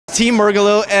Team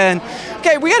Murgatroyd, and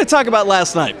okay, we got to talk about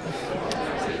last night.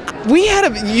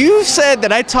 You said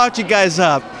that I talked you guys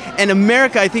up, and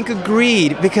America, I think,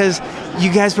 agreed because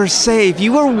you guys were safe.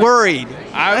 You were worried.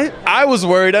 I was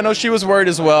worried. I know she was worried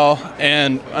as well.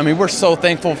 And I mean, we're so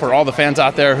thankful for all the fans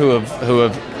out there who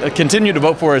have continued to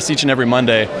vote for us each and every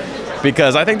Monday,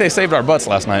 because I think they saved our butts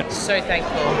last night. So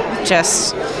thankful.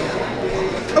 Just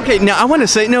okay. Now I want to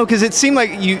say no, because it seemed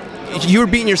like you were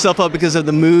beating yourself up because of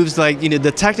the moves, like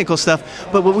the technical stuff.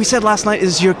 But what we said last night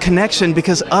is your connection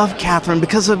because of Catherine,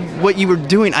 because of what you were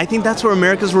doing. I think that's where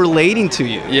America's relating to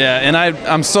you. Yeah, and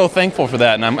I'm so thankful for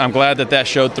that, and I'm glad that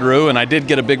showed through. And I did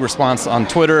get a big response on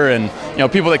Twitter, and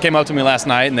people that came up to me last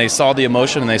night and they saw the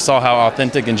emotion and they saw how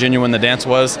authentic and genuine the dance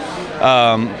was.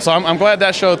 So I'm glad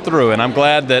that showed through, and I'm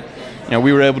glad that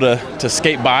we were able to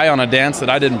skate by on a dance that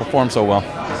I didn't perform so well.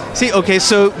 See, okay,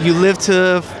 so you live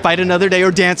to fight another day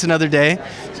or dance another day.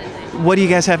 What do you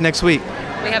guys have next week?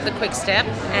 we have the quick step,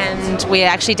 and we're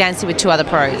actually dancing with 2 other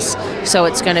pros. So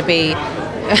it's going to be.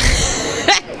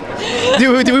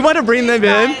 Do we want to bring them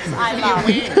in?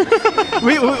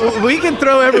 we can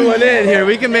throw everyone in here.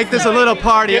 We can make this a little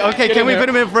party. Okay, can we put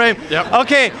them in frame? Yep.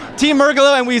 Okay, Team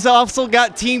Murgatroyd, and we've also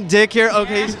got Team Dick here.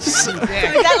 Okay. Is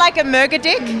that like a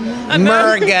Murgadick?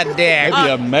 Murgadick. Maybe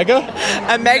a mega?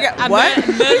 A mega. What?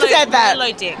 Who said that?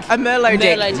 Merlot dick. A Merlot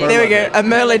dick. Merlot dick. There we go. A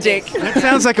Merlot dick. That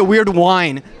sounds like a weird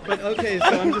wine. But okay, so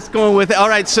I'm just going with it. All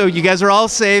right, so you guys are all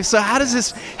safe. So how does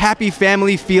this happy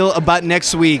family feel about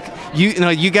next week?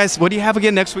 You guys, what do you have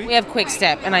again next week? We have quick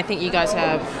step, and I think you guys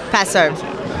have Paso.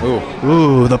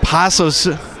 Ooh, the Pasos.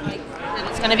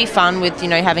 It's going to be fun with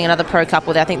having another pro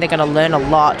couple. I think they're going to learn a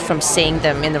lot from seeing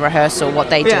them in the rehearsal, what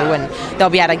they do, and they'll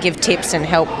be able to give tips and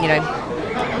help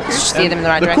steer them in the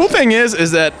right direction. The cool thing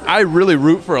is that I really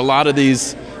root for a lot of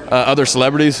these other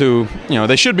celebrities who,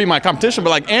 they should be my competition, but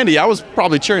like Andy, I was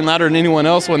probably cheering louder than anyone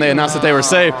else when they announced that they were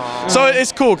safe. So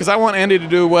it's cool because I want Andy to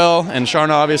do well, and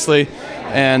Sharna obviously,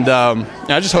 and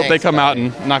I just hope they come out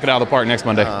and knock it out of the park next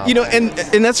Monday.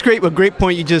 And that's great. A great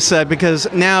point you just said,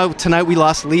 because now tonight we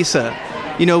lost Lisa.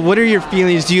 What are your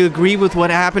feelings? Do you agree with what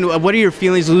happened? What are your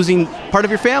feelings losing part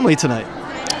of your family tonight?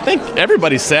 I think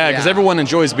everybody's sad because everyone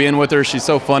enjoys being with her. She's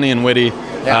so funny and witty,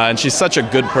 and she's such a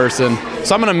good person.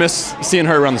 So I'm going to miss seeing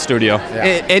her around the studio.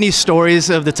 Any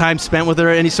stories of the time spent with her?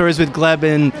 Any stories with Gleb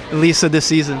and Lisa this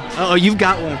season? Oh, you've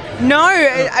got one. No,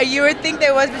 you would think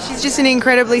there was, but she's just an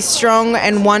incredibly strong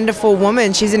and wonderful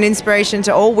woman. She's an inspiration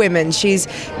to all women. She's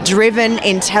driven,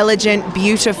 intelligent,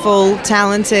 beautiful,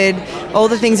 talented, all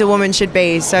the things a woman should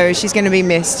be. So she's going to be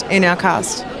missed in our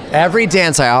cast. Every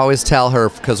dance I always tell her,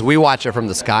 because we watch it from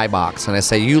the skybox, and I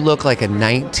say, you look like a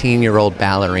 19-year-old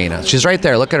ballerina. She's right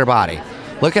there. Look at her body.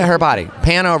 Look at her body.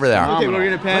 Pan over there. Okay, we're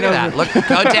going to pan Look over. at that. Look,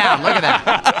 go down. Look at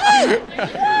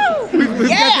that. We've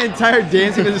got the entire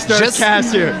dancing with the stars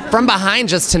cast here. From behind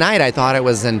just tonight, I thought it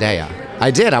was Zendaya. I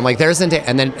did. I'm like, there's Zendaya.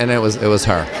 And it was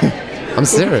her. I'm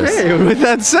serious. Okay, with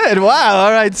that said, wow.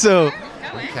 All right, so.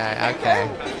 Okay.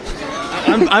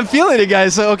 I'm feeling it,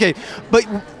 guys. So, okay. But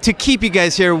to keep you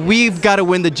guys here, we've got to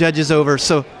win the judges over.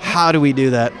 So how do we do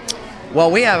that?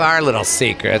 Well, we have our little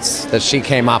secrets that she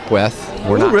came up with.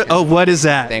 What is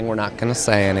that? We're not going to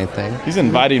say anything. He's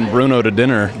inviting Bruno to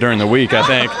dinner during the week, I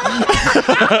think.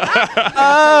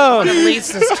 At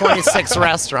least it's 26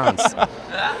 restaurants.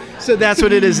 So that's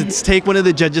what it is. It's take one of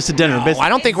the judges to dinner. I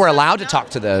don't think we're allowed to talk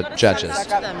to the judges.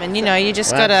 And you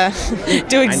just gotta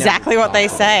do exactly what they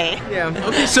say. Yeah.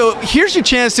 Okay. So here's your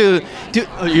chance to do.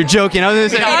 Oh, you're joking. I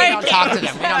was We gonna say. don't talk to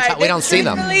them. We don't see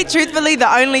them. Truthfully,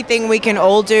 the only thing we can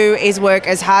all do is work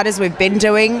as hard as we've been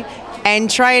doing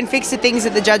and try and fix the things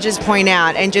that the judges point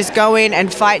out, and just go in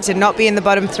and fight to not be in the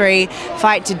bottom 3,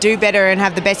 fight to do better and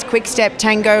have the best quick step,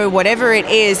 tango, whatever it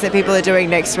is that people are doing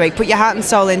next week. Put your heart and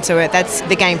soul into it. That's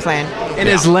the game plan. And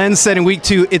as Len said in week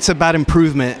 2, it's about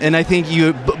improvement. And I think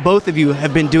both of you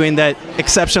have been doing that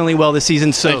exceptionally well this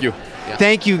season. So Thank you.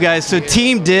 Thank you, guys. So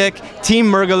Team Dick, Team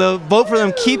Murgatroyd, vote for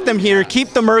them. Keep them here.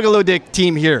 Keep the Murgatroyd Dick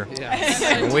team here. Yes.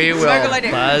 We will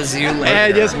buzz you later.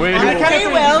 And yes, we will. You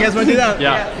guys want to do that?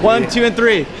 Yeah. 1, 2, and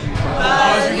 3.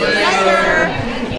 Buzz you later.